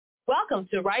welcome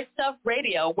to Right Stuff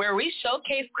Radio, where we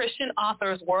showcase Christian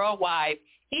authors worldwide.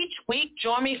 Each week,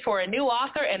 join me for a new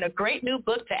author and a great new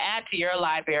book to add to your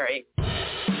library.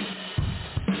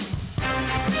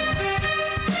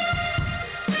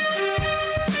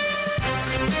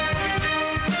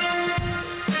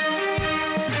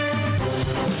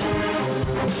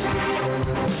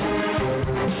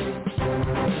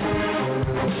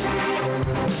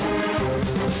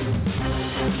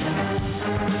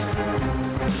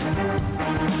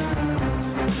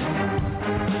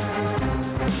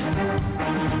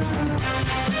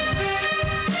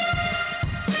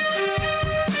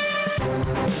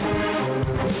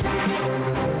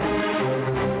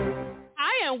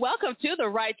 Welcome to The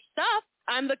Right Stuff.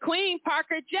 I'm the Queen,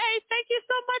 Parker J. Thank you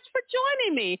so much for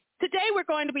joining me. Today we're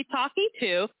going to be talking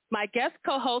to my guest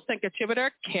co-host and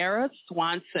contributor, Kara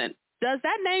Swanson. Does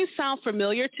that name sound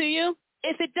familiar to you?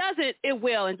 If it doesn't, it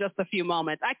will in just a few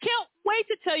moments. I can't wait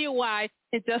to tell you why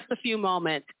in just a few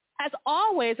moments. As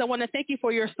always, I want to thank you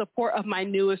for your support of my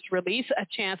newest release, A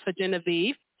Chance for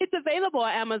Genevieve. It's available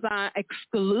on Amazon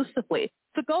exclusively,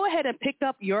 so go ahead and pick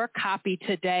up your copy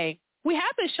today. We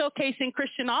have been showcasing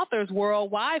Christian authors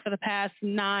worldwide for the past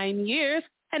 9 years,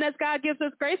 and as God gives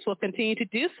us grace, we'll continue to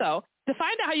do so. To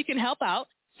find out how you can help out,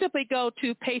 simply go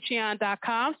to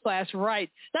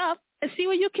patreon.com/rightstuff and see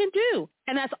what you can do.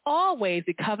 And as always,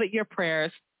 we covet your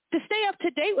prayers. To stay up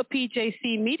to date with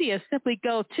PJC Media, simply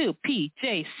go to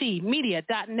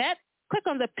pjcmedia.net, click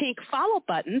on the pink follow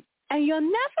button, and you'll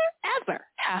never, ever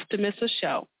have to miss a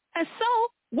show. And so,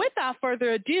 without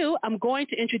further ado, I'm going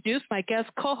to introduce my guest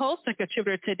co-host and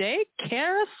contributor today,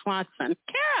 Kara Swanson.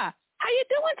 Kara, how you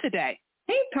doing today?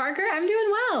 Hey, Parker, I'm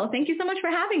doing well. Thank you so much for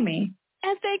having me.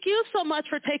 And thank you so much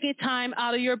for taking time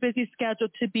out of your busy schedule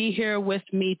to be here with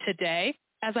me today.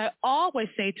 As I always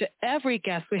say to every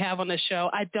guest we have on the show,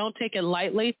 I don't take it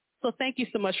lightly, so thank you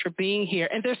so much for being here.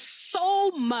 And there's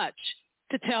so much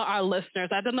to tell our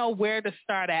listeners. I don't know where to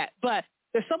start at, but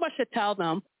there's so much to tell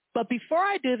them. But before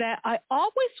I do that, I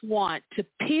always want to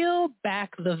peel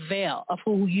back the veil of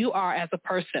who you are as a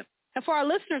person. And for our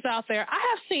listeners out there, I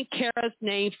have seen Kara's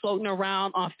name floating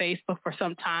around on Facebook for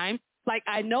some time. Like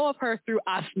I know of her through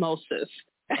osmosis.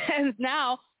 And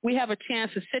now we have a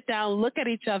chance to sit down, look at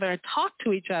each other, and talk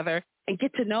to each other and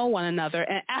get to know one another.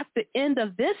 And at the end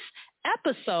of this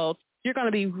episode, you're going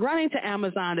to be running to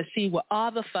Amazon to see what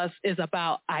all the fuss is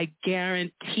about. I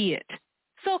guarantee it.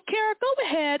 So, Kara, go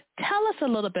ahead. Tell us a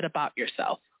little bit about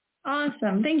yourself.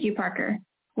 Awesome. Thank you, Parker.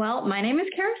 Well, my name is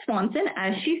Kara Swanson.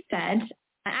 As she said,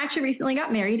 I actually recently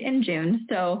got married in June.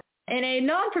 So in a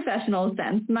non-professional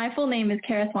sense, my full name is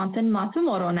Kara Swanson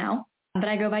Matsumoto now, but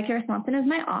I go by Kara Swanson as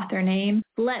my author name.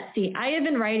 Let's see. I have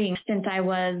been writing since I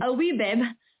was a wee bib,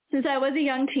 since I was a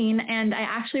young teen, and I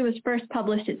actually was first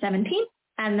published at 17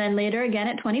 and then later again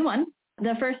at 21.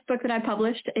 The first book that I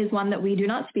published is one that we do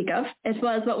not speak of. It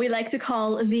was what we like to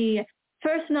call the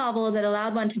first novel that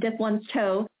allowed one to dip one's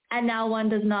toe, and now one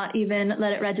does not even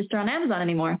let it register on Amazon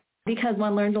anymore because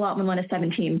one learns a lot when one is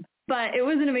 17. But it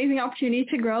was an amazing opportunity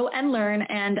to grow and learn,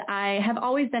 and I have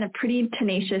always been a pretty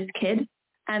tenacious kid.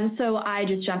 And so I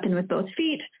just jumped in with both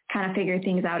feet, kind of figured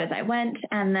things out as I went,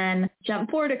 and then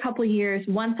jumped forward a couple of years.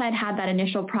 Once I'd had that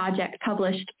initial project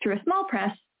published through a small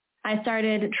press, I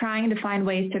started trying to find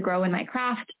ways to grow in my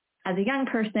craft. As a young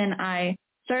person, I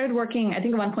started working, I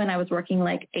think at one point I was working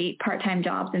like 8 part-time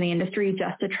jobs in the industry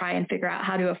just to try and figure out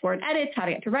how to afford edits, how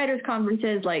to get to writers'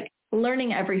 conferences, like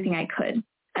learning everything I could.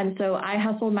 And so I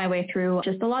hustled my way through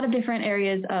just a lot of different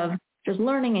areas of just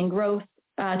learning and growth,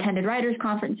 attended writers'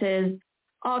 conferences,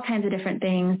 all kinds of different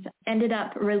things. Ended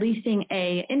up releasing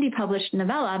a indie published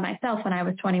novella myself when I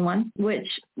was 21, which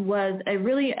was a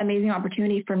really amazing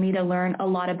opportunity for me to learn a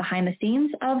lot of behind the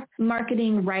scenes of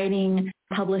marketing, writing,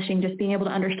 publishing, just being able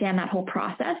to understand that whole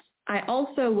process. I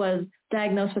also was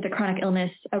diagnosed with a chronic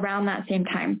illness around that same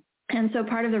time. And so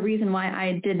part of the reason why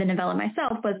I did the novella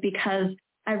myself was because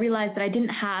I realized that I didn't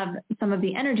have some of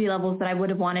the energy levels that I would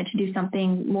have wanted to do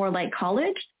something more like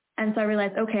college. And so I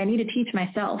realized, okay, I need to teach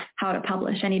myself how to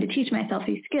publish. I need to teach myself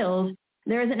these skills.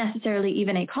 There isn't necessarily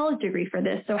even a college degree for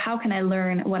this. So how can I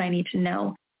learn what I need to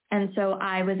know? And so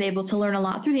I was able to learn a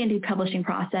lot through the indie publishing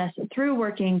process, through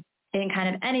working in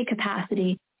kind of any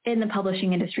capacity in the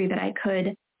publishing industry that I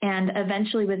could, and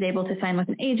eventually was able to sign with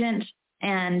an agent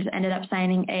and ended up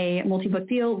signing a multi-book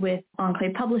deal with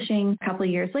Enclave Publishing a couple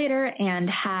of years later and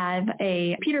have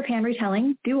a Peter Pan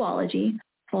retelling duology,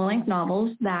 full-length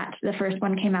novels that the first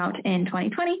one came out in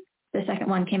 2020. The second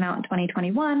one came out in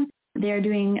 2021. They're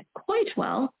doing quite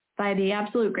well, by the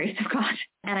absolute grace of God.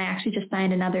 And I actually just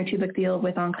signed another 2-book deal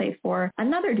with Enclave for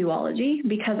another duology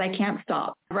because I can't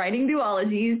stop writing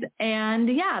duologies. And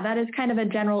yeah, that is kind of a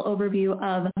general overview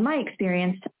of my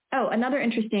experience. Oh, another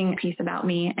interesting piece about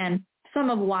me and some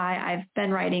of why I've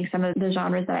been writing some of the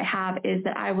genres that I have is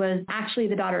that I was actually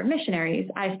the daughter of missionaries.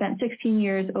 I spent 16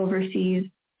 years overseas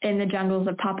in the jungles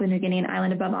of Papua New Guinea, an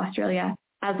island above Australia,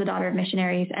 as the daughter of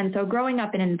missionaries. And so growing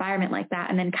up in an environment like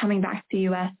that and then coming back to the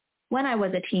U.S. when I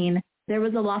was a teen, there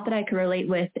was a lot that I could relate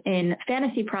with in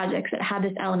fantasy projects that had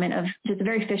this element of just a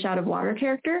very fish out of water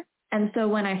character. And so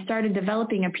when I started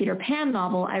developing a Peter Pan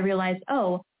novel, I realized,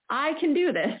 oh, I can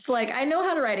do this. Like, I know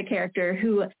how to write a character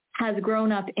who has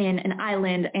grown up in an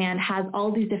island and has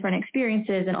all these different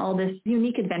experiences and all this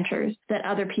unique adventures that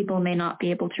other people may not be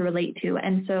able to relate to.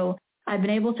 And so I've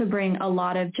been able to bring a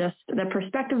lot of just the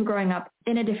perspective of growing up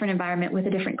in a different environment with a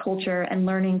different culture and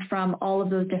learning from all of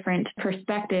those different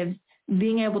perspectives,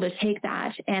 being able to take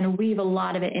that and weave a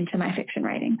lot of it into my fiction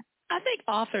writing. I think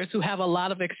authors who have a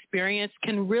lot of experience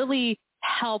can really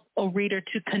help a reader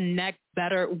to connect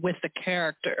better with the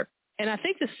character. And I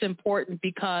think this is important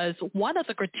because one of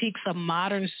the critiques of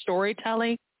modern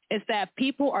storytelling is that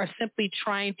people are simply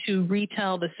trying to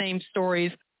retell the same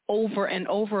stories over and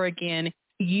over again,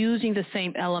 using the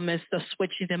same elements, to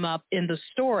switching them up in the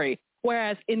story.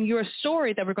 Whereas in your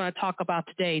story that we're going to talk about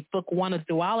today, book 1 of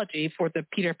duology for the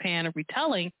Peter Pan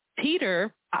retelling,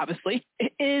 Peter, obviously,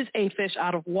 is a fish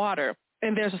out of water.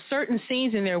 And there's a certain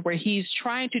scenes in there where he's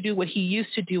trying to do what he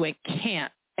used to do and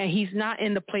can't. And he's not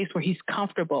in the place where he's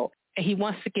comfortable. And he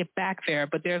wants to get back there.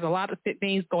 But there's a lot of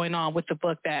things going on with the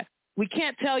book that we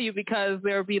can't tell you because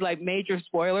there will be like major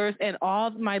spoilers. And all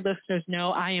of my listeners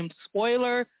know I am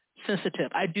spoiler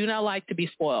sensitive. I do not like to be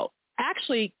spoiled.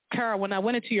 Actually, Kara, when I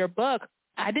went into your book,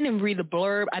 I didn't even read the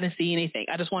blurb. I didn't see anything.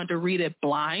 I just wanted to read it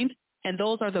blind. And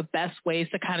those are the best ways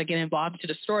to kind of get involved into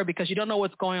the story because you don't know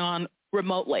what's going on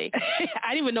remotely.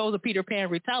 I didn't even know it was a Peter Pan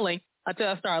retelling until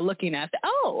I started looking at it.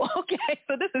 Oh, okay.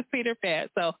 So this is Peter Pan.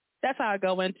 So that's how I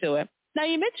go into it. Now,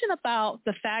 you mentioned about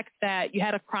the fact that you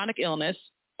had a chronic illness.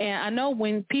 And I know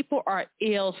when people are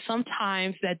ill,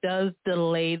 sometimes that does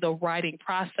delay the writing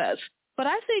process. But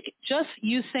I think just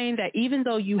you saying that even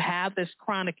though you have this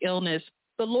chronic illness,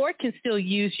 the Lord can still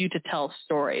use you to tell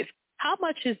stories. How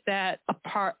much is that a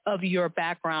part of your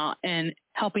background in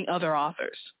helping other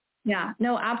authors? Yeah,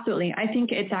 no, absolutely. I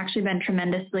think it's actually been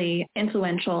tremendously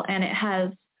influential, and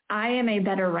I am a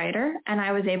better writer, and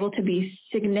I was able to be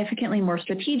significantly more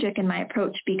strategic in my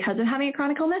approach because of having a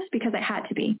chronic illness, because I had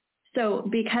to be. So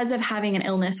because of having an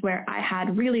illness where I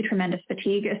had really tremendous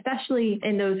fatigue, especially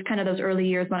in those early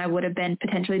years when I would have been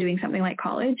potentially doing something like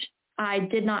college, I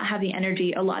did not have the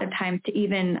energy a lot of times to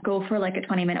even go for like a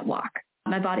 20-minute walk.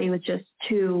 My body was it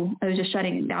was just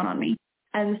shutting down on me.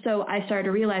 And so I started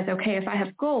to realize, okay, if I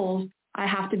have goals, I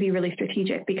have to be really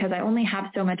strategic because I only have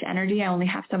so much energy. I only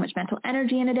have so much mental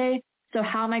energy in a day. So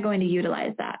how am I going to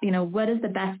utilize that? What is the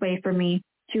best way for me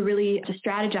to really to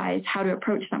strategize how to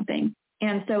approach something?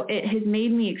 And so it has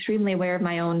made me extremely aware of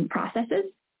my own processes.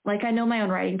 Like I know my own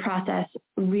writing process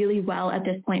really well at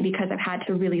this point because I've had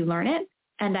to really learn it.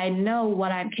 And I know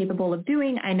what I'm capable of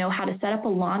doing. I know how to set up a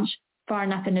launch far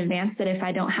enough in advance that if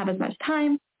I don't have as much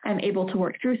time, I'm able to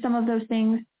work through some of those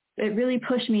things. It really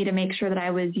pushed me to make sure that I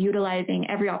was utilizing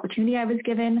every opportunity I was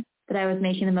given, that I was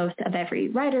making the most of every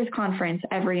writer's conference,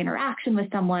 every interaction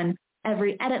with someone,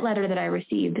 every edit letter that I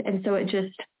received. And so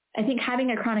I think having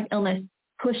a chronic illness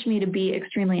pushed me to be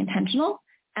extremely intentional.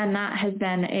 And that has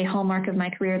been a hallmark of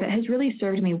my career that has really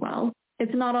served me well.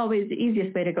 It's not always the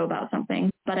easiest way to go about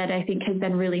something, but it, I think, has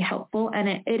been really helpful.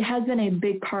 And it has been a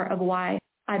big part of why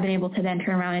I've been able to then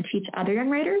turn around and teach other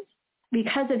young writers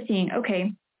because of seeing,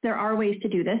 okay, there are ways to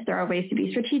do this. There are ways to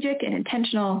be strategic and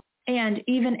intentional. And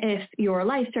even if your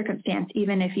life circumstance,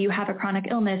 even if you have a chronic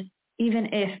illness, even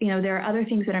if, there are other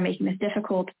things that are making this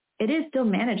difficult, it is still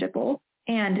manageable.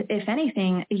 And if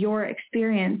anything, your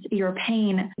experience, your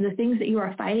pain, the things that you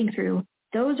are fighting through,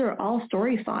 those are all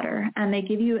story fodder, and they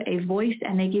give you a voice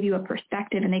and they give you a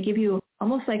perspective and they give you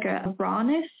almost like a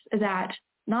rawness that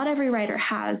not every writer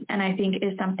has, and I think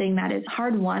is something that is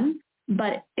hard won,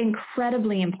 but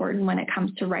incredibly important when it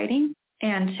comes to writing.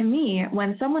 And to me,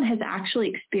 when someone has actually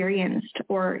experienced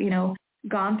or,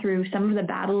 gone through some of the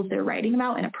battles they're writing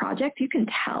about in a project, you can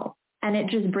tell. And it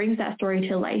just brings that story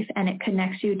to life and it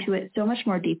connects you to it so much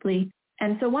more deeply.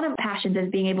 And so one of my passions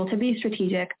is being able to be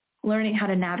strategic, learning how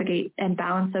to navigate and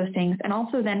balance those things, and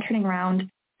also then turning around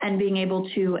and being able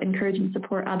to encourage and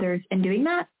support others in doing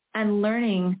that, and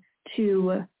learning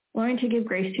to give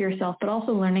grace to yourself, but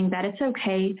also learning that it's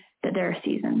okay that there are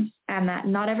seasons and that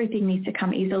not everything needs to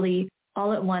come easily.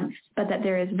 all at once, but that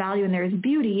there is value and there is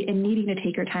beauty in needing to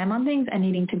take your time on things and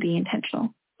needing to be intentional.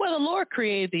 Well, the Lord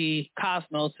created the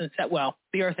cosmos and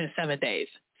the earth in 7 days.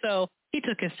 So he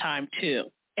took his time too.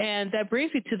 And that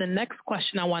brings me to the next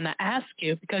question I want to ask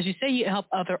you, because you say you help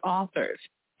other authors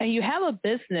and you have a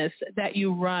business that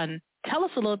you run. Tell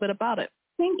us a little bit about it.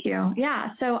 Thank you. Yeah.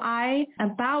 So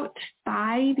about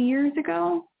 5 years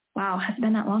ago, wow, has it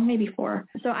been that long? Maybe 4.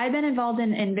 So I've been involved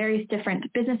in various different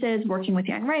businesses, working with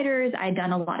young writers. I've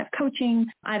done a lot of coaching.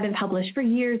 I've been published for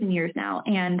years and years now,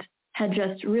 and had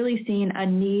just really seen a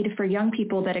need for young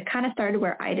people that had kind of started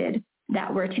where I did,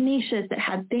 that were tenacious, that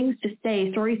had things to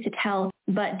say, stories to tell,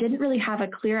 but didn't really have a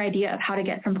clear idea of how to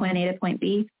get from point A to point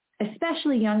B,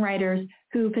 especially young writers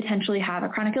who potentially have a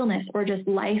chronic illness or just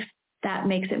life that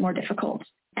makes it more difficult.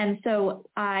 And so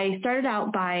I started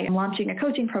out by launching a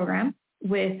coaching program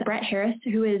with Heirs,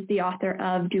 who is the author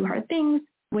of Do Hard Things,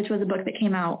 which was a book that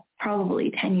came out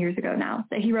probably 10 years ago now,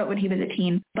 that he wrote when he was a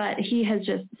teen. But he has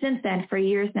just since then, for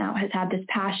years now, has had this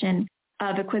passion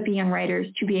of equipping young writers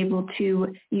to be able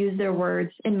to use their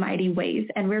words in mighty ways.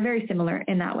 And we're very similar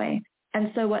in that way.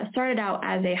 And so what started out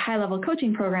as a high-level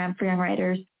coaching program for young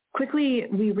writers, quickly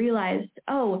we realized,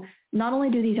 not only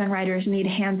do these young writers need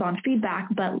hands-on feedback,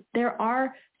 but there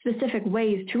are specific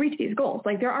ways to reach these goals.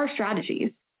 Like there are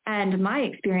strategies. And my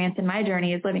experience and my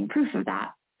journey is living proof of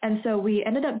that. And so we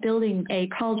ended up building a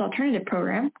college alternative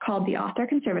program called the Author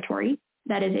Conservatory.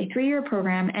 That is a 3-year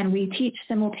program, and we teach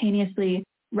simultaneously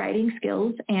writing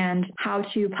skills and how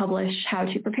to publish, how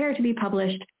to prepare to be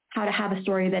published, how to have a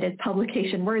story that is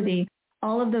publication worthy,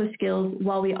 all of those skills,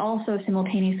 while we also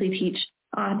simultaneously teach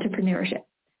entrepreneurship.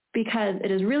 Because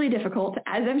it is really difficult,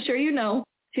 as I'm sure you know,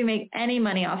 to make any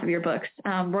money off of your books.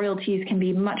 Royalties can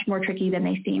be much more tricky than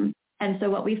they seem. And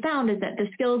so what we found is that the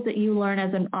skills that you learn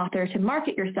as an author to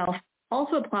market yourself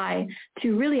also apply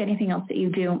to really anything else that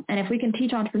you do. And if we can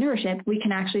teach entrepreneurship, we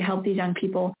can actually help these young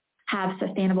people have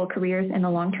sustainable careers in the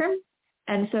long term.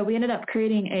 And so we ended up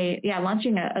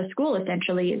launching a school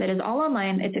essentially that is all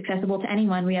online. It's accessible to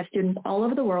anyone. We have students all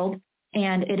over the world.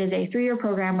 And it is a 3-year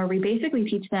program where we basically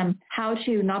teach them how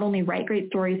to not only write great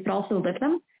stories, but also live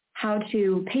them, how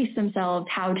to pace themselves,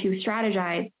 how to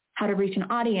strategize, how to reach an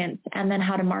audience, and then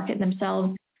how to market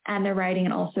themselves and their writing,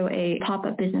 and also a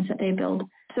pop-up business that they build.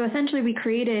 So essentially we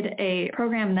created a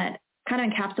program that kind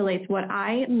of encapsulates what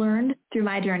I learned through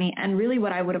my journey and really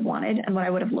what I would have wanted and what I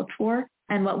would have looked for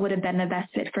and what would have been the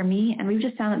best fit for me. And we've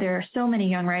just found that there are so many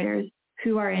young writers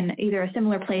who are in either a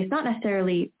similar place, not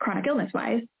necessarily chronic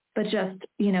illness-wise, but just,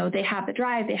 they have the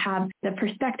drive, they have the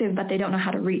perspective, but they don't know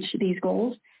how to reach these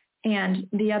goals. And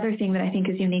the other thing that I think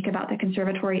is unique about the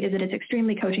conservatory is that it's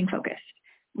extremely coaching focused.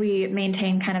 We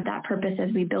maintain kind of that purpose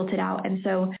as we built it out. And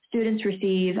so students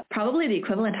receive probably the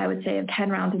equivalent, I would say, of 10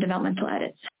 rounds of developmental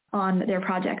edits on their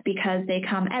project, because they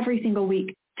come every single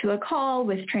week to a call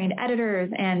with trained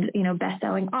editors and,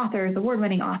 best-selling authors,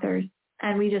 award-winning authors.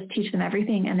 And we just teach them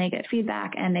everything, and they get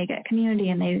feedback and they get community,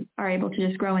 and they are able to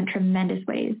just grow in tremendous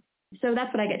ways. So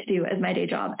that's what I get to do as my day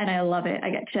job, and I love it. I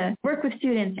get to work with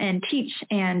students and teach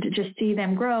and just see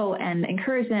them grow and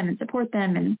encourage them and support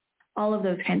them and all of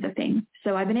those kinds of things.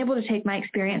 So I've been able to take my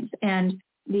experience and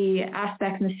the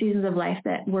aspects and the seasons of life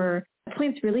that were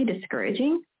points really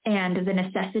discouraging, and the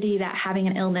necessity that having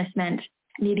an illness meant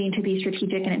needing to be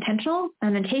strategic and intentional,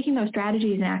 and then taking those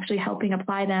strategies and actually helping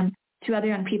apply them to other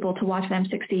young people to watch them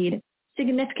succeed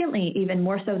significantly, even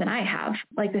more so than I have.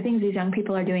 Like the things these young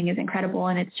people are doing is incredible.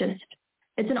 And it's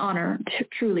an honor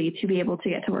truly to be able to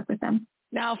get to work with them.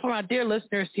 Now, for our dear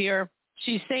listeners here,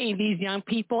 she's saying these young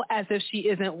people as if she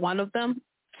isn't one of them.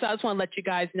 So I just want to let you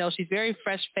guys know she's very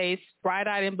fresh-faced,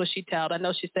 bright-eyed and bushy-tailed. I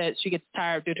know she said she gets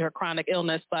tired due to her chronic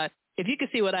illness, but if you can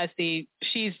see what I see,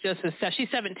 she's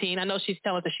 17. I know she's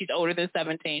telling us that she's older than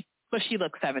 17, but she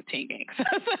looks 17, gang. So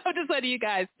I'm just letting you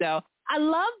guys know. I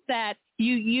love that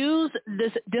you use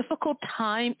this difficult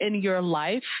time in your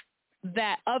life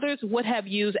that others would have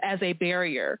used as a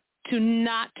barrier to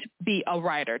not be a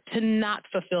writer, to not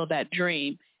fulfill that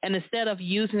dream. And instead of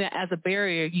using it as a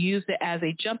barrier, you use it as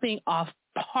a jumping off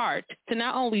part to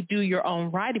not only do your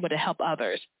own writing, but to help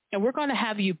others. And we're going to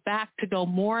have you back to go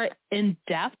more in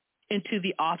depth into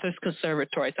the Authors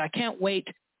Conservatory. So I can't wait.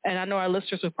 And I know our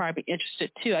listeners will probably be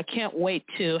interested too. I can't wait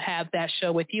to have that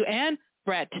show with you and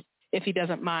Brett, if he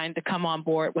doesn't mind, to come on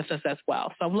board with us as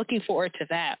well. So I'm looking forward to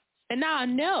that. And now I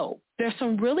know there's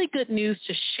some really good news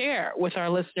to share with our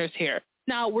listeners here.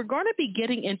 Now, we're going to be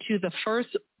getting into the first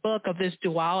book of this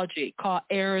duology called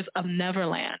Heirs of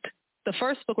Neverland. The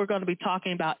first book we're going to be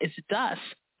talking about is Dust,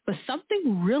 but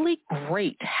something really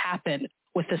great happened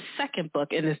with the second book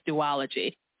in this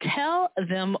duology. Tell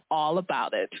them all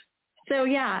about it. So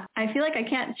yeah, I feel like I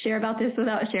can't share about this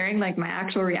without sharing like my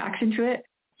actual reaction to it.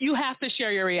 You have to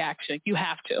share your reaction. You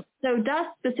have to. So Dust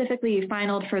specifically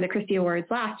finaled for the Christie Awards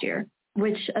last year,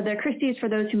 which the Christies, for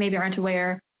those who maybe aren't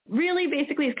aware, really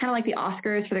basically is kind of like the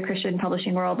Oscars for the Christian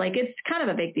publishing world. Like it's kind of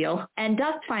a big deal. And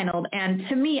Dust finaled. And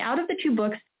to me, out of the two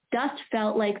books, Dust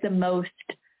felt like the most,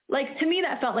 like to me,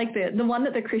 that felt like the one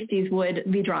that the Christies would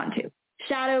be drawn to.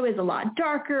 Shadow is a lot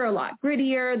darker, a lot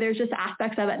grittier. There's just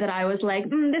aspects of it that I was like,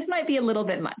 this might be a little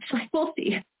bit much. Like, we'll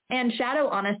see. And Shadow,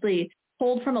 honestly,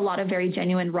 pulled from a lot of very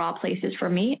genuine, raw places for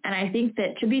me. And I think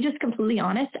that, to be just completely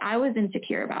honest, I was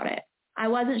insecure about it. I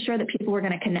wasn't sure that people were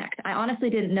going to connect. I honestly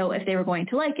didn't know if they were going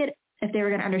to like it, if they were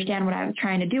going to understand what I was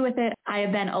trying to do with it. I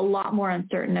have been a lot more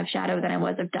uncertain of Shadow than I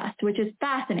was of Dust, which is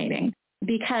fascinating.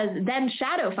 Because then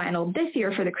Shadow finaled this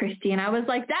year for the Christie, and I was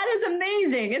like, that is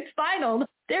amazing. It's finaled.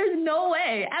 There's no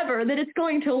way ever that it's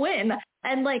going to win.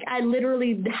 And like, I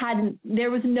literally there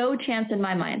was no chance in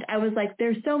my mind. I was like,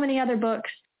 there's so many other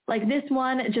books. Like this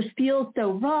one, it just feels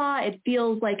so raw. It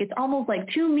feels like it's almost like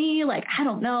to me, like, I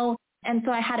don't know. And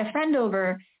so I had a friend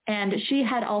over, and she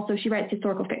writes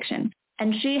historical fiction,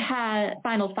 and she had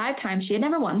finaled 5 times. She had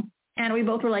never won. And we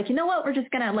both were like, you know what? We're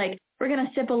just going to we're going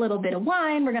to sip a little bit of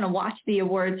wine. We're going to watch the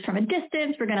awards from a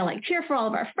distance. We're going to cheer for all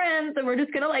of our friends, and we're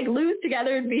just going to lose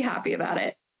together and be happy about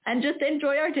it and just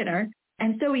enjoy our dinner.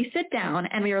 And so we sit down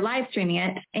and we were live streaming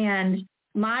it, and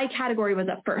my category was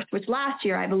up first, which last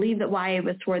year I believe that YA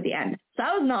was toward the end. So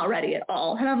I was not ready at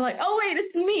all. And I'm like, oh, wait,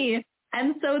 it's me.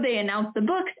 And so they announced the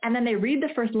books, and then they read the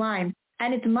first line,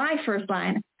 and it's my first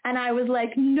line. And I was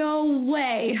like, no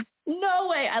way. No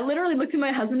way. I literally looked at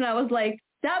my husband and I was like,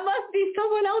 that must be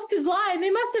someone else's line. They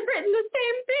must have written the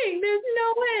same thing. There's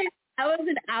no way. I was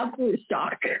in absolute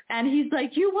shock. And he's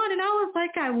like, you won? And I was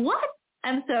like, I what?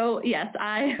 And so, yes,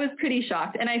 I was pretty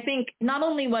shocked. And I think not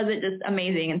only was it just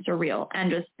amazing and surreal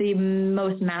and just the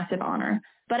most massive honor,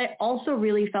 but it also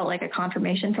really felt like a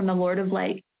confirmation from the Lord of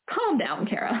calm down,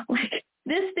 Kara.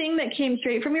 This thing that came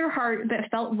straight from your heart, that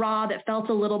felt raw, that felt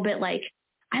a little bit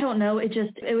I don't know, it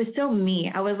was so me.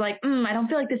 I was like, I don't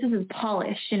feel like this is as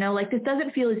polished, this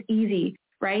doesn't feel as easy,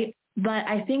 right? But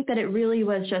I think that it really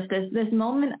was just this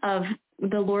moment of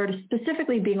the Lord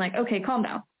specifically being like, okay, calm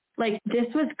down. This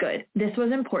was good. This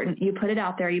was important. You put it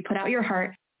out there. You put out your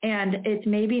heart. And it's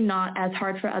maybe not as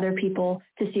hard for other people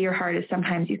to see your heart as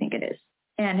sometimes you think it is.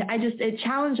 And it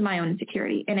challenged my own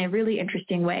insecurity in a really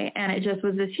interesting way. And it just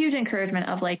was this huge encouragement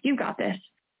of you've got this.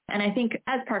 And I think,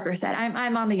 as Parker said,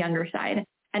 I'm on the younger side.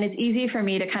 And it's easy for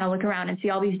me to kind of look around and see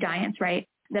all these giants, right,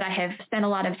 that I have spent a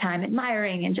lot of time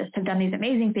admiring and just have done these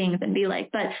amazing things and be like,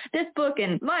 but this book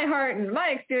and my heart and my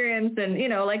experience and,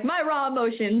 my raw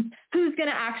emotions, who's going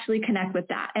to actually connect with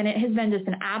that? And it has been just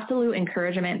an absolute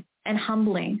encouragement and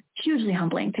humbling, hugely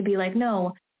humbling to be like,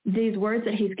 no, these words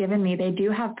that he's given me, they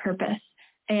do have purpose.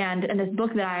 And this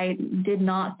book that I did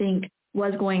not think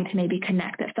was going to maybe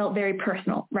connect, that felt very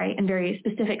personal, right, and very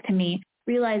specific to me,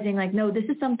 realizing no, this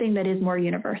is something that is more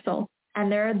universal. And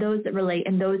there are those that relate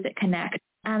and those that connect.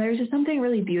 And there's just something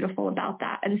really beautiful about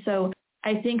that. And so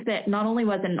I think that not only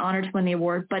was it an honor to win the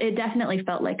award, but it definitely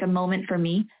felt like a moment for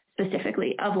me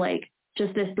specifically of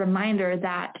just this reminder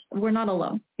that we're not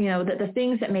alone. That the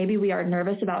things that maybe we are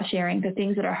nervous about sharing, the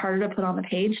things that are harder to put on the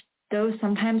page, those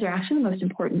sometimes are actually the most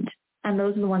important. And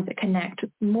those are the ones that connect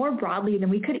more broadly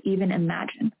than we could even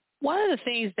imagine. One of the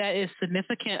things that is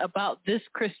significant about this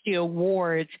Christie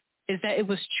Awards is that it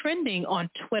was trending on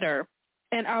Twitter.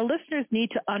 And our listeners need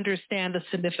to understand the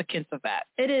significance of that.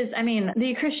 It is. I mean,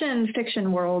 the Christian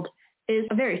fiction world is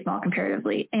very small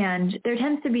comparatively. And there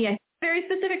tends to be a very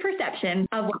specific perception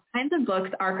of what kinds of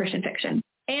books are Christian fiction.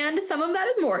 And some of that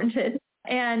is warranted.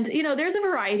 And, there's a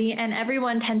variety, and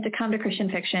everyone tends to come to Christian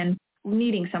fiction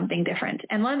needing something different.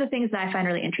 And one of the things that I find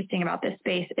really interesting about this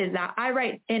space is that I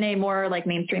write in a more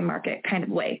mainstream market kind of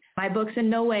way. My books in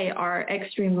no way are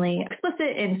extremely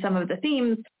explicit in some of the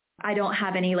themes. I don't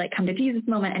have any come to Jesus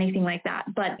moment, anything like that.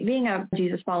 But being a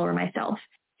Jesus follower myself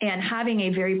and having a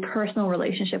very personal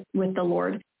relationship with the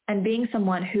Lord and being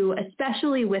someone who,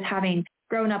 especially with having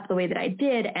grown up the way that I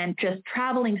did and just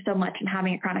traveling so much and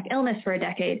having a chronic illness for a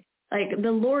decade,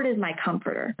 the Lord is my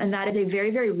comforter. And that is a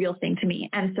very, very real thing to me.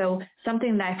 And so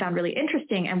something that I found really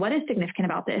interesting and what is significant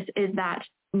about this is that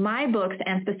my books,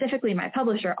 and specifically my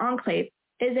publisher, Enclave,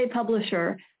 is a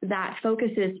publisher that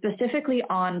focuses specifically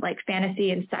on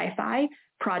fantasy and sci-fi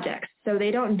projects. So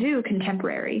they don't do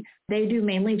contemporary. They do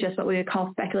mainly just what we would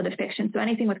call speculative fiction. So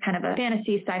anything with kind of a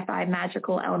fantasy, sci-fi,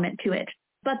 magical element to it.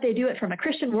 But they do it from a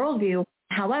Christian worldview.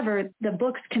 However, the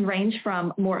books can range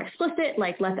from more explicit,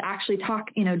 let's actually talk,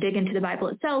 dig into the Bible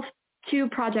itself, to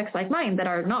projects like mine that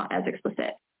are not as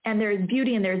explicit. and there's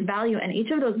beauty and there's value. And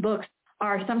each of those books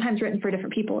are sometimes written for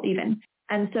different people even.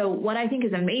 And so what I think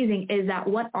is amazing is that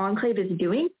what Enclave is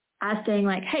doing as saying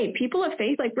like, hey, people of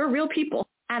faith, like we're real people.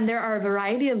 And there are a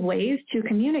variety of ways to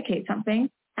communicate something.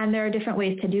 And there are different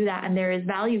ways to do that. And there is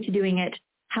value to doing it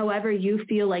however you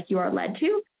feel like you are led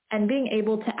to. And being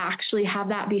able to actually have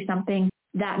that be something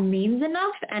that means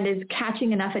enough and is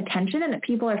catching enough attention and that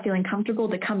people are feeling comfortable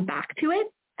to come back to it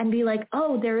and be like,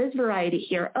 oh, there is variety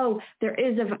here. Oh, there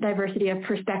is a diversity of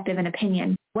perspective and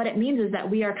opinion. What it means is that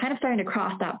we are kind of starting to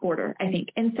cross that border, I think,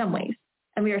 in some ways.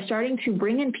 And we are starting to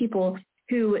bring in people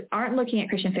who aren't looking at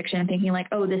Christian fiction and thinking like,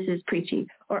 oh, this is preachy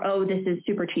or, oh, this is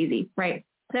super cheesy, right?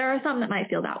 There are some that might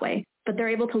feel that way, but they're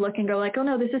able to look and go like, oh,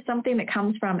 no, this is something that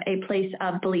comes from a place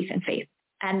of belief and faith.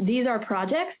 And these are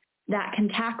projects that can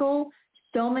tackle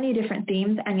so many different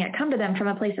themes and yet come to them from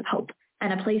a place of hope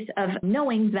and a place of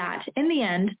knowing that in the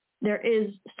end, there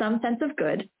is some sense of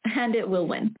good and it will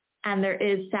win. And there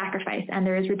is sacrifice and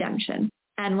there is redemption.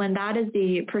 And when that is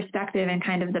the perspective and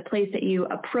kind of the place that you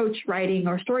approach writing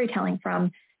or storytelling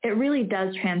from, it really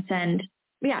does transcend.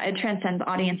 Yeah, it transcends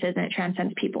audiences and it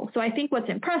transcends people. So I think what's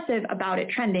impressive about it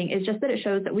trending is just that it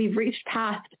shows that we've reached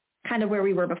past kind of where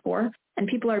we were before. And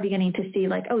people are beginning to see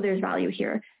like, oh, there's value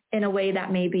here in a way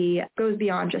that maybe goes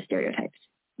beyond just stereotypes.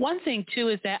 One thing, too,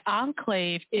 is that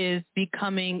Enclave is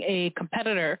becoming a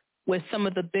competitor with some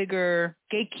of the bigger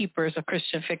gatekeepers of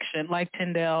Christian fiction, like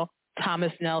Tyndale,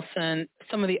 Thomas Nelson,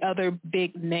 some of the other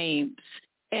big names.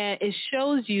 And it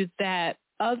shows you that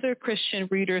other Christian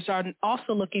readers are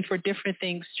also looking for different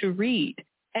things to read.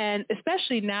 And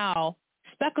especially now,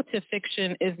 speculative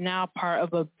fiction is now part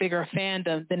of a bigger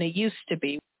fandom than it used to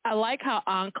be. I like how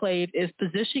Enclave is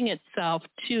positioning itself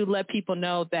to let people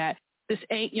know that this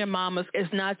ain't your mama's.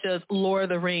 It's not just Lord of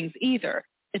the Rings either.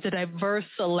 It's a diverse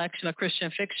selection of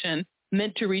Christian fiction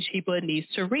meant to reach people it needs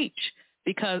to reach.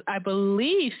 Because I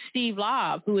believe Steve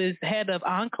Lobb, who is head of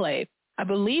Enclave, I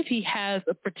believe he has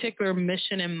a particular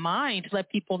mission in mind to let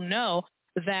people know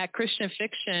that Christian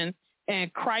fiction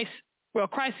and Christ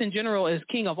in general is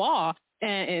king of all.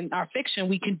 And in our fiction,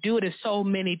 we can do it in so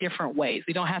many different ways.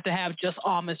 We don't have to have just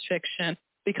Amish fiction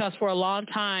because for a long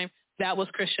time, that was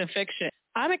Christian fiction.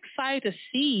 I'm excited to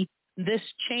see this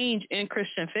change in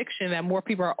Christian fiction, that more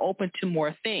people are open to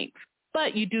more things.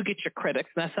 But you do get your critics.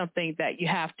 And that's something that you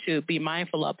have to be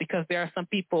mindful of because there are some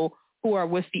people who are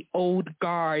with the old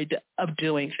guard of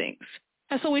doing things.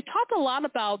 And so we talked a lot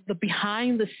about the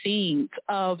behind the scenes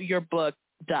of your book,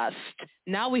 Dust.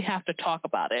 Now we have to talk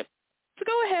about it. So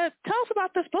go ahead, tell us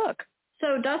about this book.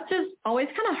 So Dust is always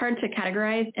kind of hard to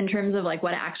categorize in terms of like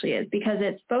what it actually is because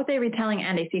it's both a retelling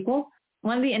and a sequel.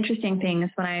 One of the interesting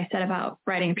things when I said about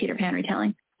writing a Peter Pan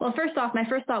retelling, well, first off, my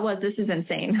first thought was this is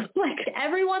insane. Like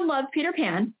everyone loves Peter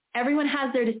Pan. Everyone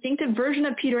has their distinctive version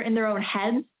of Peter in their own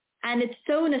heads. And it's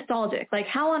so nostalgic. Like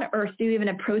how on earth do you even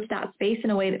approach that space in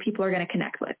a way that people are going to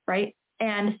connect with, right?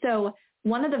 And so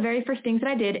one of the very first things that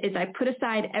I did is I put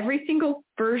aside every single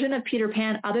version of Peter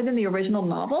Pan other than the original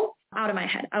novel out of my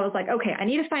head. I was like, okay, I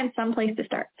need to find some place to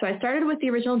start. So I started with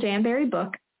the original J.M. Barrie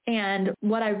book. And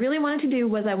what I really wanted to do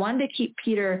was I wanted to keep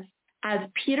Peter as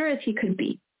he could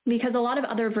be. Because a lot of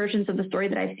other versions of the story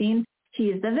that I've seen,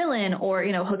 he's the villain or,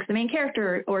 Hook's the main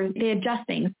character or they adjust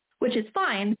things, which is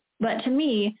fine. But to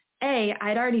me, A,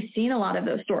 I'd already seen a lot of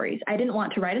those stories. I didn't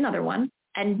want to write another one.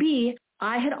 And B,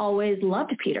 I had always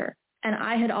loved Peter. And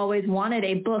I had always wanted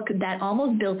a book that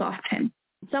almost builds off of him.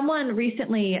 Someone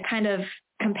recently kind of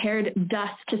compared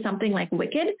Dust to something like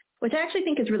Wicked, which I actually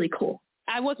think is really cool.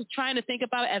 I was trying to think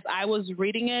about it as I was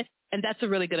reading it, and that's a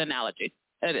really good analogy.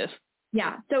 It is.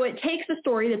 Yeah. So it takes a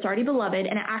story that's already beloved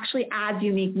and it actually adds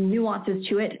unique nuances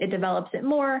to it. It develops it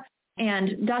more.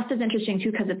 And Dust is interesting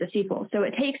too because it's a sequel. So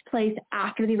it takes place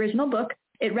after the original book.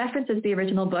 It references the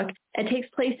original book. It takes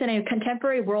place in a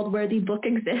contemporary world where the book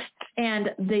exists. And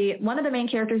one of the main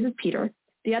characters is Peter.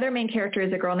 The other main character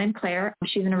is a girl named Claire.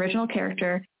 She's an original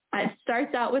character. It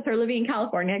starts out with her living in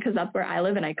California because that's where I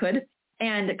live and I could.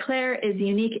 And Claire is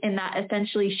unique in that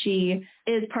essentially she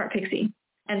is part pixie.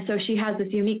 And so she has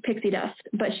this unique pixie dust,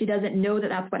 but she doesn't know that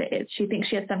that's what it is. She thinks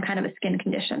she has some kind of a skin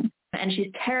condition. And she's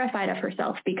terrified of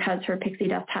herself because her pixie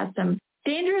dust has some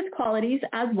dangerous qualities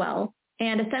as well.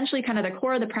 And essentially kind of the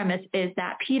core of the premise is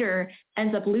that Peter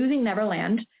ends up losing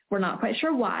Neverland. We're not quite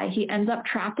sure why. He ends up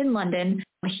trapped in London.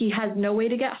 He has no way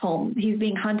to get home. He's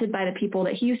being hunted by the people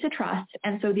that he used to trust.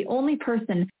 And so the only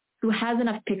person who has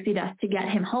enough pixie dust to get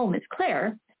him home is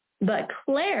Claire. But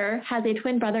Claire has a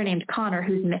twin brother named Connor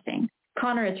who's missing.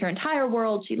 Connor is her entire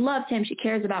world. She loves him. She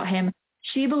cares about him.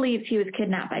 She believes he was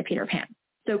kidnapped by Peter Pan.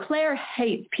 So Claire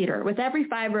hates Peter with every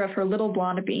fiber of her little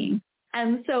blonde being.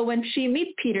 And so when she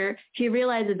meets Peter, she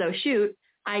realizes, oh, shoot,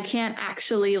 I can't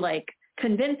actually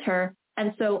convince her.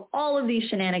 And so all of these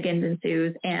shenanigans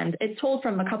ensues, and it's told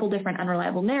from a couple different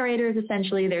unreliable narrators,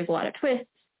 essentially. There's a lot of twists.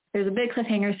 There's a big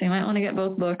cliffhanger, so you might want to get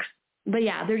both books. But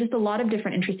yeah, there's just a lot of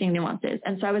different interesting nuances.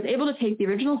 And so I was able to take the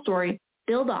original story,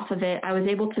 build off of it. I was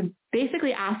able to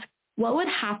basically ask, what would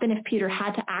happen if Peter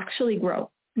had to actually grow?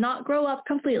 Not grow up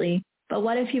completely, but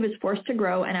what if he was forced to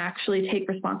grow and actually take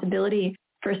responsibility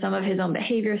for some of his own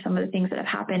behavior, some of the things that have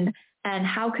happened, and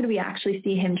how could we actually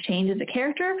see him change as a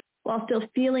character while still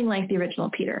feeling like the original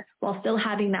Peter, while still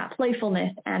having that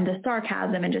playfulness and the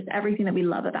sarcasm and just everything that we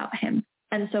love about him.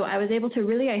 And so I was able to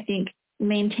really, I think,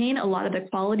 maintain a lot of the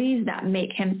qualities that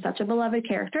make him such a beloved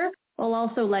character while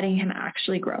also letting him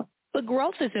actually grow. But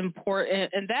growth is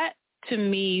important, and that, to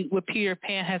me, with Peter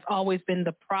Pan has always been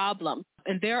the problem.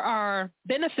 And there are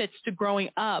benefits to growing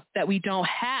up that we don't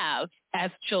have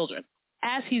as children.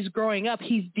 As he's growing up,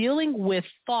 he's dealing with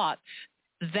thoughts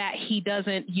that he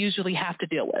doesn't usually have to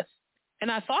deal with.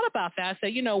 And I thought about that. I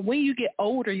said, when you get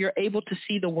older, you're able to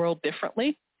see the world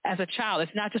differently. As a child,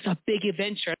 it's not just a big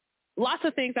adventure. Lots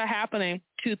of things are happening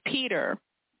to Peter.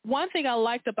 One thing I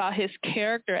liked about his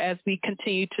character as we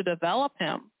continue to develop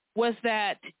him was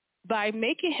that by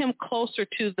making him closer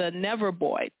to the Never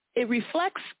Boy, it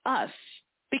reflects us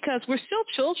because we're still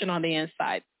children on the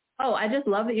inside. Oh, I just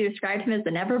love that you described him as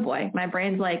the Never Boy. My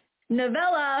brain's like,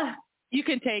 novella. You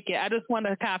can take it. I just want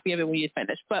a copy of it when you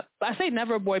finish. But I say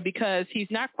Never Boy because he's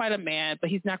not quite a man, but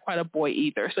he's not quite a boy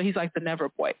either. So he's like the Never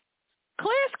Boy.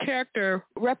 Claire's character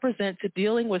represents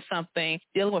dealing with something,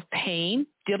 dealing with pain,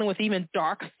 dealing with even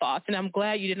dark thoughts. And I'm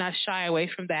glad you did not shy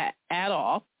away from that at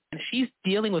all. And she's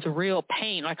dealing with real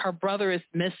pain, like her brother is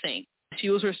missing. She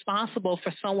was responsible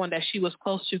for someone that she was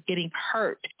close to getting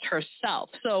hurt herself.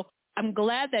 So I'm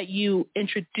glad that you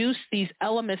introduced these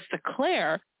elements to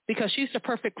Claire because she's the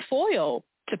perfect foil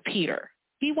to Peter.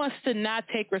 He wants to not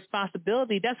take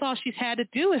responsibility. That's all she's had to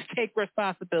do is take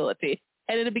responsibility.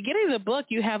 And in the beginning of the book,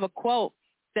 you have a quote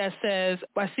that says,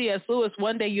 by C.S. Lewis,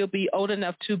 one day you'll be old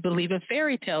enough to believe in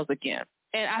fairy tales again.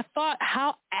 And I thought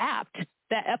how apt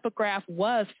that epigraph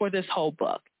was for this whole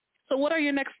book. So what are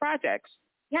your next projects?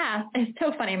 Yeah, it's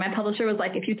so funny. My publisher was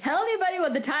like, if you tell anybody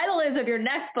what the title is of your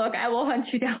next book, I will hunt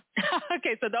you down.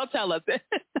 Okay, so don't tell us.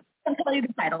 I'll tell you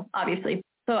the title, obviously.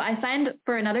 So I signed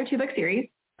for another 2-book series.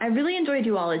 I really enjoy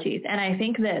duologies, and I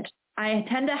think that I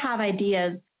tend to have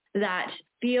ideas that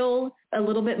feel a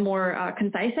little bit more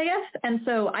concise, I guess. And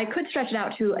so I could stretch it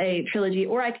out to a trilogy,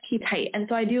 or I could keep tight. And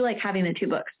so I do like having the 2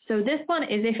 books. So this one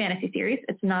is a fantasy series.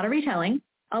 It's not a retelling,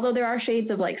 although there are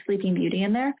shades of Sleeping Beauty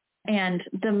in there. And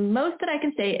the most that I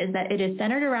can say is that it is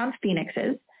centered around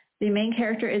phoenixes. The main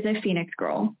character is a phoenix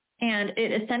girl, and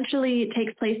it essentially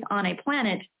takes place on a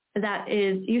planet that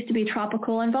used to be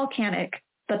tropical and volcanic,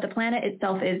 but the planet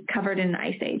itself is covered in an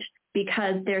ice age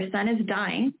because their sun is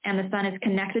dying and the sun is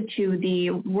connected to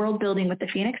the world building with the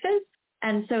phoenixes.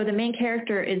 And so the main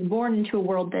character is born into a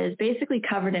world that is basically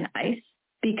covered in ice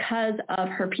because of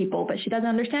her people, but she doesn't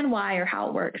understand why or how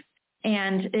it works.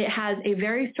 And it has a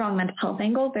very strong mental health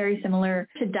angle, very similar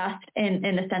to Dust in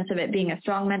the sense of it being a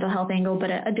strong mental health angle,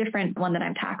 but a different one that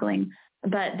I'm tackling.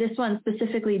 But this one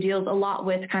specifically deals a lot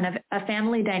with kind of a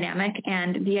family dynamic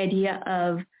and the idea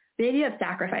of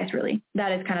sacrifice, really.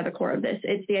 That is kind of the core of this.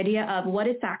 It's the idea of what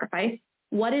is sacrifice?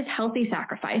 What is healthy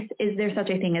sacrifice? Is there such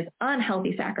a thing as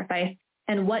unhealthy sacrifice?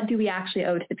 And what do we actually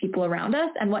owe to the people around us?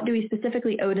 And what do we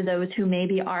specifically owe to those who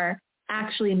maybe are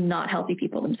actually not healthy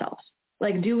people themselves?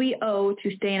 Do we owe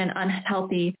to stay in an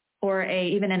unhealthy or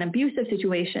even an abusive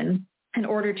situation in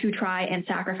order to try and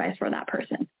sacrifice for that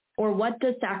person? Or what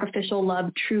does sacrificial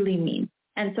love truly mean?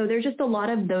 And so there's just a lot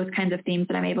of those kinds of themes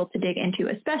that I'm able to dig into,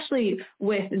 especially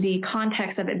with the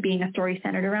context of it being a story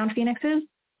centered around phoenixes.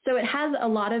 So it has a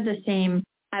lot of the same,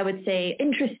 I would say,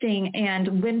 interesting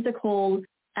and whimsical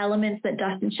elements that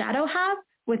Dust and Shadow have,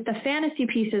 with the fantasy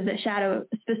pieces that Shadow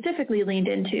specifically leaned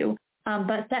into,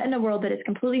 but set in a world that is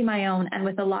completely my own and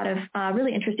with a lot of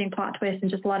really interesting plot twists and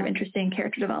just a lot of interesting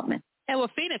character development. And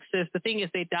with phoenixes, the thing is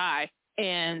they die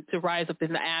and to rise up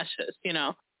in the ashes,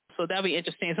 So that'll be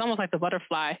interesting. It's almost like the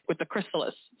butterfly with the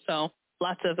chrysalis. So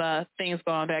lots of things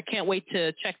going on there. I can't wait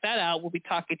to check that out. We'll be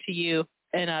talking to you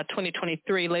in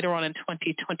 2023, later on in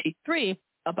 2023,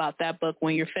 about that book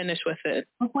when you're finished with it.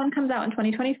 Book 1 comes out in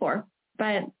 2024,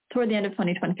 but toward the end of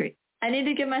 2023. I need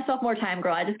to give myself more time,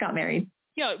 girl. I just got married.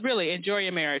 Really enjoy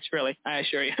your marriage, really. I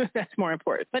assure you. That's more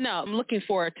important. But no, I'm looking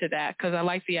forward to that because I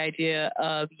like the idea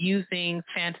of using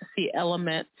fantasy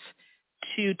elements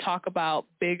to talk about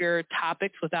bigger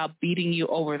topics without beating you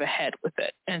over the head with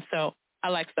it. And so I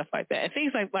like stuff like that. And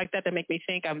things like that make me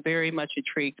think I'm very much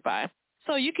intrigued by.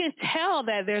 So you can tell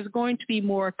that there's going to be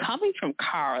more coming from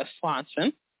Kara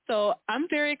Swanson. So I'm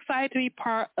very excited to be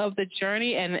part of the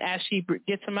journey. And as she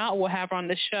gets them out, we'll have her on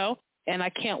the show. And I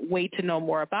can't wait to know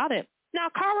more about it. Now,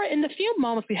 Kara, in the few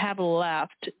moments we have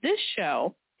left, this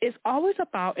show is always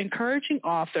about encouraging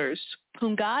authors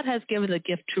whom God has given the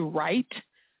gift to write,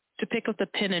 to pick up the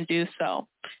pen and do so.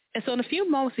 And so in the few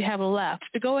moments we have left,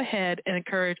 to go ahead and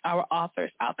encourage our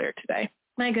authors out there today.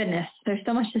 My goodness, there's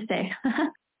so much to say.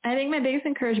 I think my biggest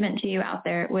encouragement to you out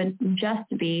there would just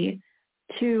be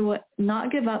to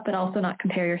not give up, but also not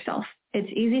compare yourself.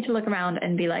 It's easy to look around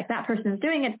and be like, that person's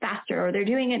doing it faster, or they're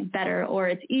doing it better, or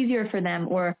it's easier for them,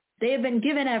 or they have been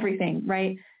given everything,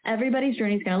 right? Everybody's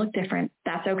journey is going to look different.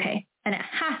 That's okay. And it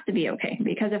has to be okay,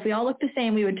 because if we all look the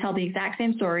same, we would tell the exact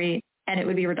same story and it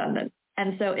would be redundant.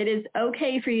 And so it is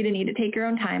okay for you to need to take your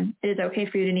own time. It is okay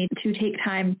for you to need to take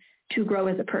time to grow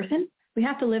as a person. We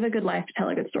have to live a good life to tell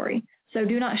a good story. So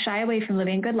do not shy away from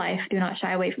living a good life. Do not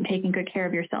shy away from taking good care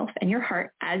of yourself and your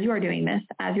heart as you are doing this,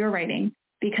 as you're writing,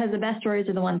 because the best stories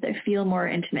are the ones that feel more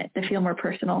intimate, that feel more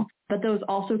personal, but those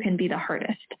also can be the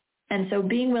hardest. And so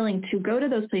being willing to go to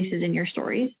those places in your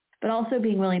stories, but also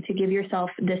being willing to give yourself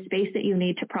the space that you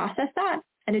need to process that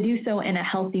and to do so in a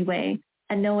healthy way,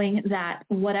 and knowing that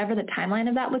whatever the timeline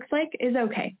of that looks like is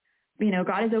okay. You know,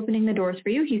 God is opening the doors for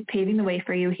you. He's paving the way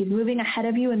for you. He's moving ahead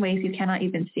of you in ways you cannot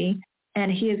even see. And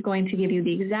he is going to give you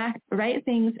the exact right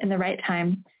things in the right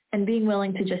time. And being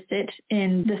willing to just sit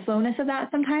in the slowness of that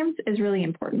sometimes is really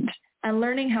important. And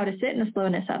learning how to sit in the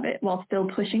slowness of it while still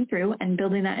pushing through and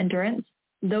building that endurance,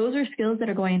 those are skills that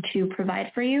are going to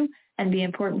provide for you and be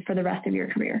important for the rest of your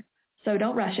career. So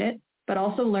don't rush it, but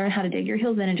also learn how to dig your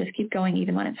heels in and just keep going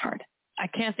even when it's hard. I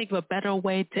can't think of a better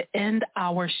way to end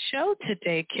our show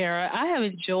today, Kara. I have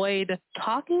enjoyed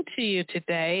talking to you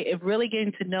today and really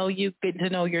getting to know you, getting to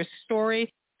know your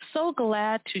story. So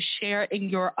glad to share in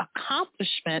your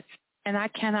accomplishments, and I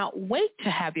cannot wait to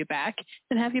have you back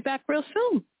and have you back real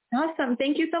soon. Awesome.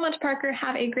 Thank you so much, Parker.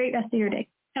 Have a great rest of your day.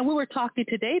 And we were talking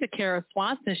today to Kara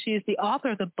Swanson. She is the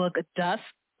author of the book Dust,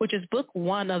 which is book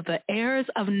 1 of the Heirs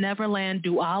of Neverland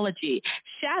duology.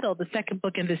 Shadow, the second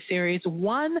book in the series,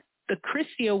 won the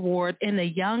Christie Award in the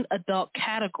young adult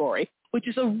category, which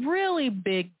is a really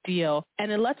big deal. And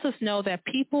it lets us know that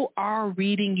people are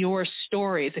reading your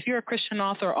stories. If you're a Christian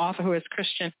author or author who is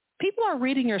Christian, people are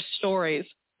reading your stories.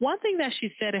 One thing that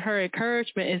she said in her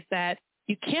encouragement is that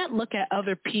you can't look at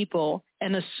other people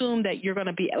and assume that you're going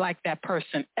to be like that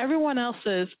person. Everyone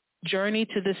else's journey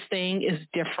to this thing is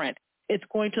different. It's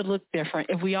going to look different.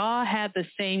 If we all had the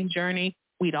same journey,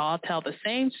 we'd all tell the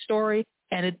same story,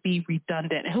 and it'd be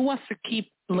redundant. Who wants to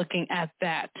keep looking at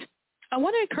that? I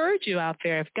want to encourage you out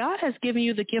there. If God has given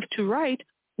you the gift to write,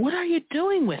 what are you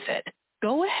doing with it?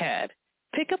 Go ahead,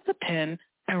 pick up the pen,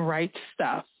 and write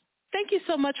stuff. Thank you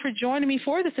so much for joining me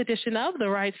for this edition of The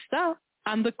Right Stuff.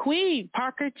 I'm the Queen,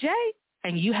 Parker J.,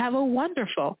 and you have a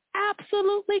wonderful,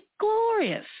 absolutely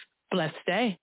glorious, blessed day.